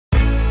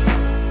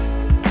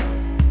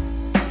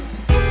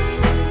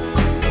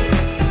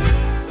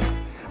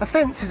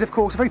fence is of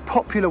course a very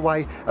popular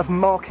way of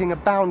marking a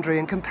boundary,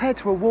 and compared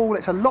to a wall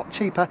it's a lot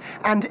cheaper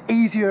and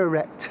easier to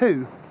erect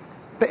too.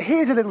 But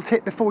here's a little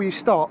tip before you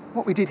start.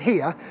 What we did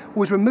here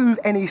was remove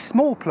any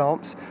small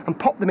plants and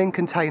pop them in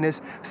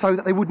containers so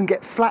that they wouldn't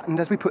get flattened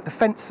as we put the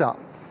fence up.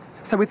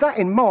 So with that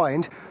in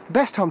mind, the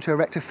best time to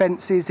erect a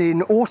fence is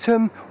in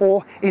autumn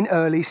or in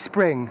early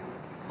spring.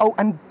 Oh,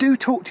 and do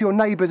talk to your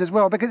neighbours as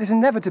well, because it's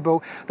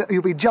inevitable that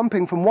you'll be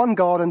jumping from one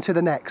garden to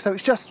the next, so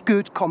it's just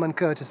good common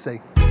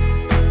courtesy.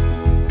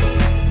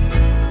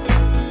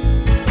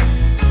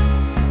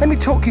 Let me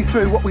talk you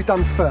through what we've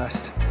done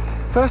first.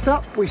 First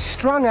up, we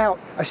strung out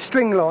a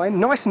string line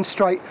nice and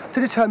straight to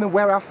determine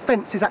where our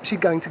fence is actually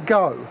going to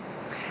go.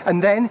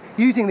 And then,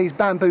 using these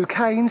bamboo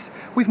canes,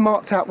 we've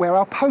marked out where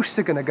our posts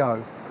are going to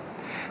go.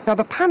 Now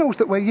the panels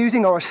that we're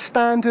using are a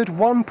standard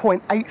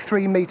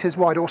 1.83 metres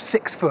wide, or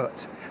 6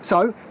 foot.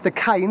 So the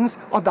canes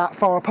are that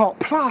far apart,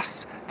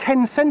 plus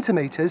 10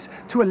 centimetres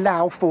to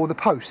allow for the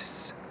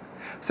posts.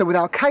 So with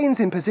our canes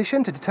in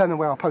position to determine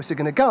where our posts are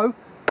going to go,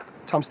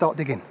 time to start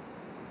digging.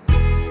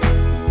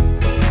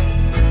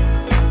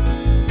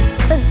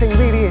 Fencing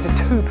really is a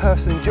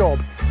two-person job,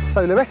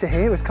 so Loretta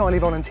here has kindly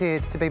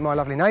volunteered to be my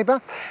lovely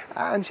neighbour,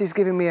 and she's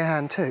giving me a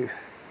hand too.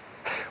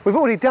 We've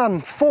already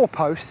done 4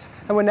 posts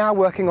and we're now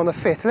working on the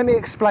 5th. Let me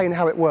explain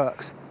how it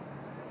works.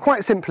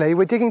 Quite simply,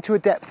 we're digging to a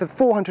depth of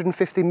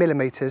 450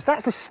 millimetres.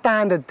 That's the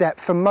standard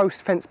depth for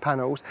most fence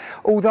panels,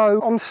 although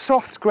on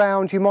soft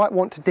ground you might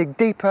want to dig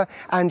deeper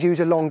and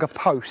use a longer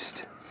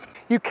post.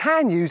 You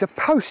can use a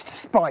post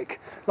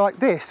spike like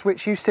this,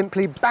 which you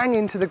simply bang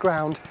into the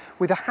ground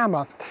with a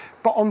hammer.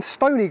 But on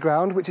stony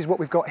ground, which is what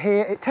we've got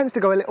here, it tends to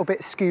go a little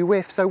bit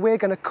skew-whiff, so we're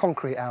going to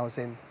concrete ours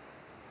in.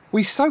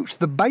 We soaked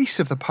the base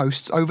of the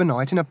posts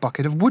overnight in a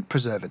bucket of wood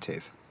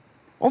preservative.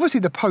 Obviously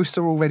the posts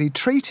are already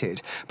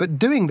treated, but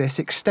doing this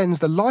extends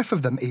the life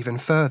of them even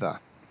further.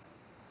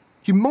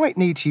 You might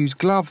need to use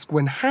gloves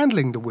when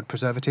handling the wood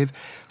preservative,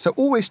 so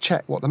always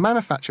check what the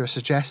manufacturer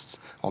suggests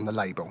on the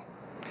label.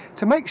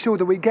 To make sure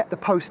that we get the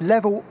post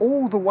level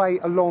all the way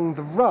along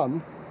the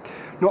run,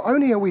 not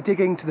only are we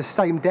digging to the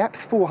same depth,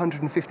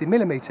 450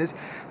 millimetres,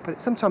 but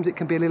sometimes it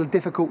can be a little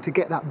difficult to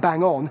get that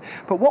bang on,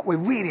 but what we're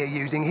really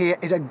using here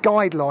is a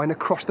guide line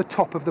across the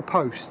top of the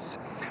posts.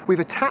 We've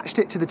attached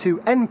it to the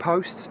 2 end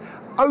posts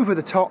over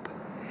the top,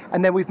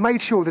 and then we've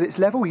made sure that it's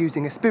level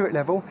using a spirit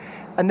level,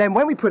 and then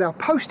when we put our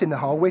post in the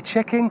hole, we're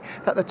checking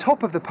that the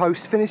top of the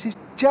post finishes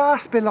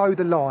just below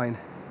the line.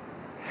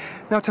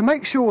 Now, to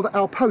make sure that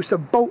our posts are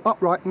bolt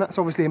upright, and that's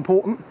obviously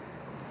important,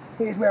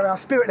 here's where our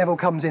spirit level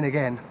comes in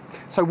again.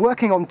 So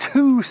working on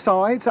 2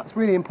 sides, that's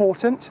really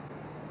important.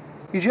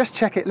 You just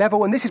check it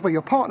level, and this is where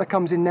your partner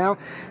comes in now,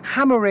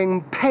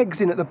 hammering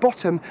pegs in at the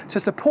bottom to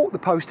support the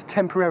post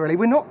temporarily.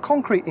 We're not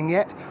concreting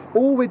yet.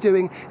 All we're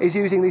doing is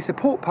using these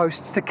support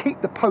posts to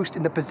keep the post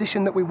in the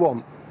position that we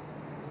want.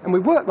 And we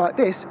work like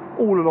this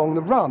all along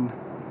the run.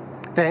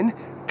 Then,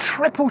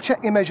 triple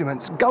check your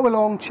measurements. Go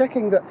along,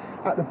 checking that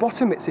at the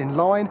bottom it's in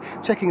line,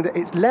 checking that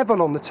it's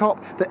level on the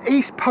top, that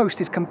each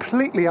post is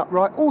completely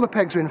upright, all the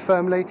pegs are in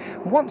firmly.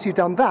 Once you've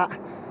done that,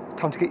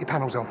 time to get your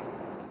panels on.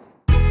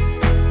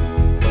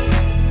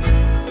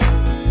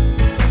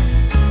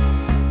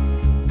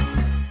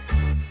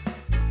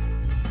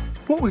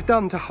 What we've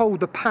done to hold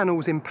the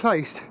panels in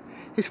place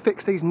is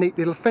fix these neat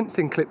little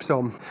fencing clips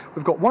on.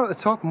 We've got one at the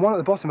top and one at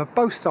the bottom of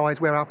both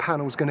sides where our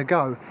panel's going to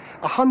go.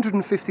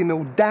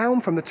 150mm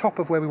down from the top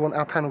of where we want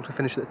our panel to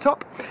finish at the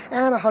top,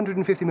 and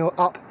 150mm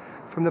up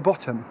from the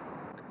bottom.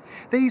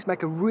 These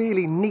make a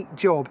really neat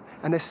job,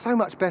 and they're so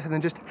much better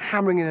than just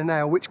hammering in a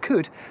nail, which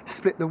could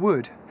split the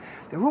wood.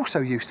 They're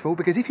also useful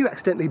because if you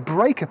accidentally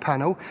break a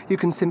panel, you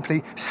can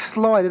simply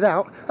slide it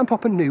out and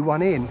pop a new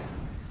one in.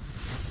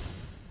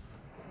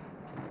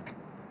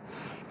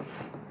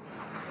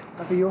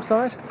 Over your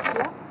side?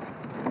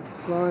 Yeah.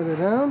 Slide it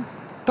down.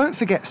 Don't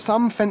forget,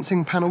 some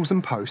fencing panels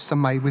and posts are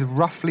made with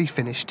roughly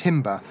finished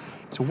timber,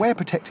 so wear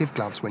protective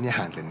gloves when you're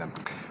handling them.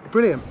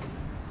 Brilliant.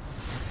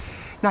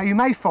 Now you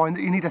may find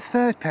that you need a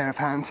 3rd pair of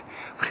hands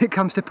when it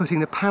comes to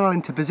putting the panel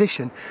into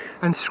position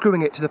and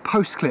screwing it to the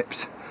post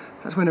clips.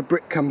 That's when a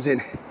brick comes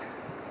in.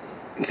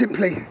 And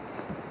simply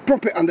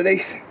prop it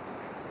underneath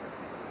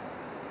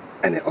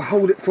and it'll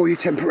hold it for you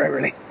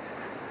temporarily,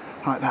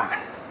 like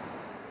that.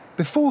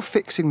 Before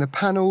fixing the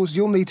panels,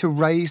 you'll need to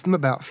raise them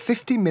about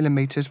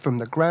 50mm from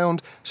the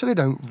ground so they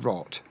don't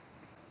rot.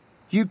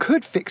 You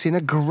could fix in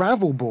a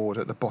gravel board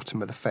at the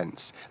bottom of the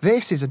fence.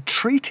 This is a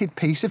treated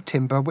piece of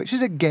timber which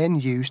is again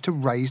used to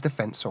raise the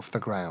fence off the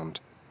ground.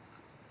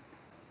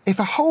 If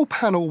a whole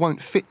panel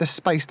won't fit the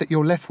space that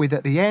you're left with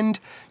at the end,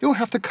 you'll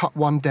have to cut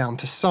one down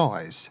to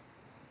size.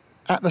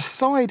 At the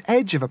side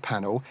edge of a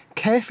panel,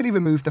 carefully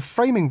remove the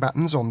framing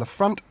battens on the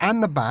front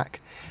and the back,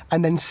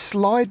 and then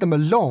slide them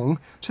along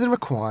to the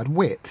required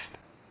width.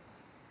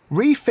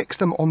 Refix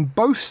them on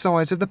both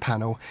sides of the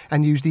panel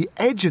and use the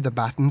edge of the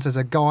battens as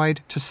a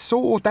guide to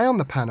saw down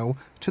the panel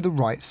to the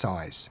right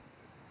size.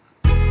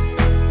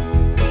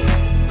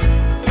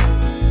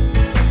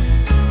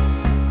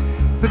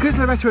 Because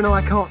Loretta and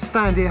I can't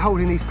stand here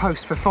holding these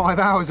posts for 5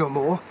 hours or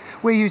more,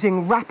 we're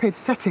using rapid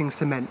setting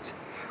cement,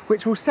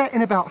 which will set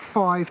in about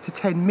 5 to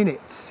 10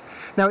 minutes.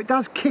 Now it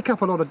does kick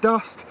up a lot of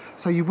dust,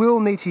 so you will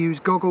need to use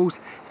goggles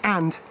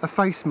and a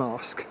face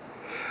mask.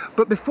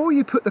 But before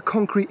you put the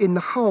concrete in the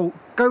hole,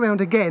 go round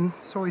again,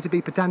 sorry to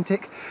be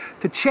pedantic,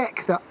 to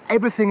check that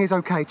everything is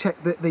okay.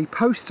 Check that the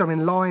posts are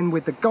in line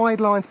with the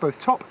guidelines,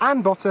 both top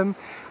and bottom,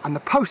 and the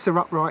posts are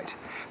upright,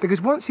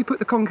 because once you put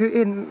the concrete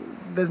in,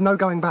 there's no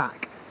going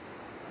back.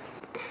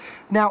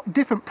 Now,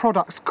 different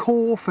products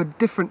call for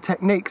different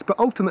techniques, but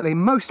ultimately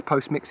most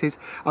post mixes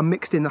are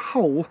mixed in the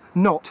hole,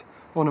 not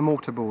on a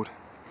mortarboard.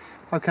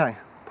 Okay,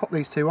 pop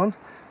these two on,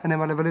 and then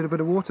we'll have a little bit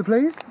of water,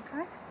 please.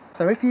 Okay.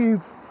 So if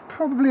you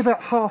probably about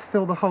half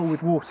fill the hole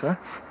with water.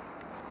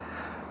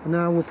 And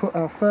now we'll put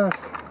our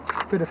first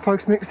bit of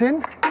post mix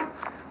in.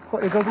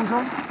 Put your goggles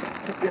on.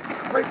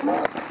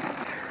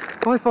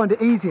 I find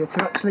it easier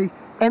to actually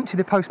empty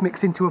the post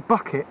mix into a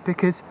bucket,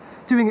 because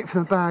doing it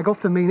from the bag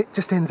often means it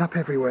just ends up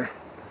everywhere.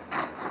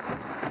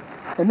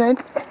 And then,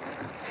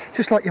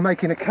 just like you're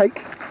making a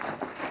cake,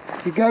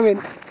 you go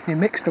in, you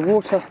mix the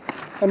water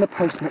and the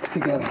post mix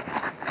together.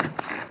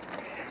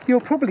 You'll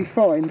probably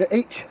find that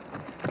each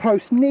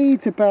post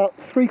needs about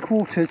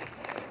 3/4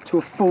 to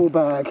a full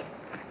bag.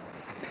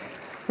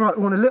 Right,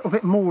 we want a little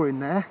bit more in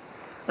there,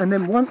 and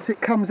then once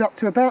it comes up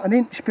to about 1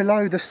 inch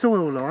below the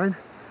soil line,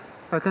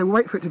 okay, we'll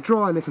wait for it to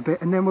dry a little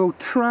bit, and then we'll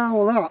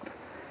trowel up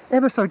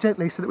ever so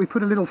gently so that we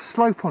put a little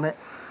slope on it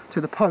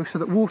to the post so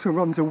that water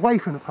runs away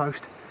from the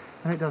post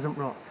and it doesn't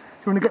rot.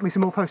 Do you want to get me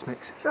some more post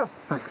mix? Sure.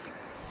 Thanks.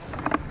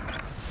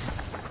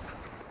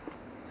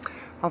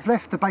 I've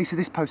left the base of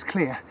this post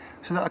clear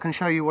so that I can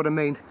show you what I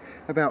mean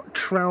about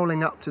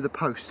troweling up to the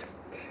post.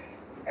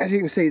 As you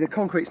can see, the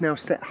concrete's now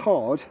set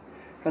hard,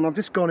 and I've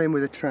just gone in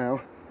with a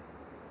trowel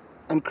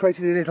and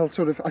created a little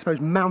sort of, I suppose,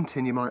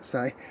 mountain, you might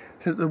say,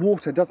 so that the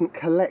water doesn't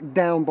collect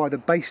down by the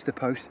base of the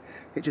post,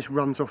 it just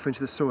runs off into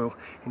the soil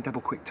in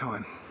double quick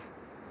time.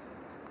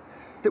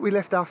 That we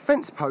left our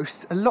fence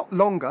posts a lot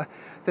longer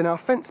than our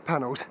fence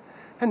panels,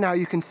 and now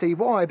you can see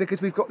why,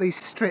 because we've got these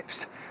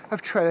strips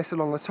of trellis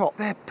along the top.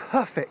 They're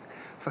perfect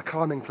for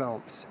climbing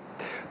plants.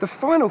 The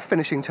final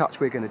finishing touch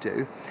we're going to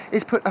do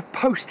is put a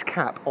post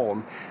cap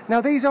on. Now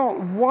these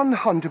aren't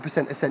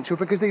 100% essential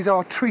because these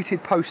are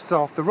treated posts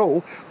after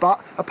all, but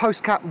a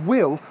post cap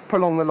will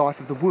prolong the life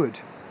of the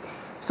wood.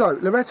 So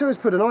Loretta has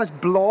put a nice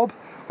blob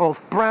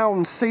of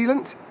brown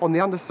sealant on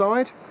the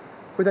underside.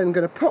 We're then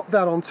going to pop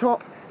that on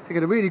top to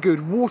get a really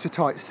good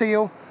watertight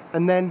seal,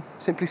 and then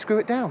simply screw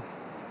it down.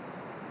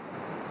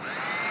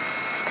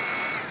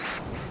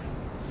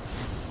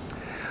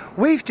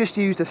 We've just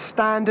used a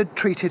standard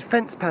treated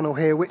fence panel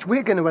here, which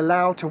we're going to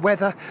allow to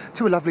weather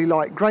to a lovely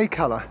light grey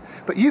colour.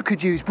 But you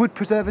could use wood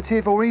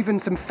preservative or even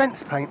some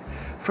fence paint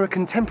for a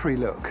contemporary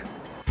look.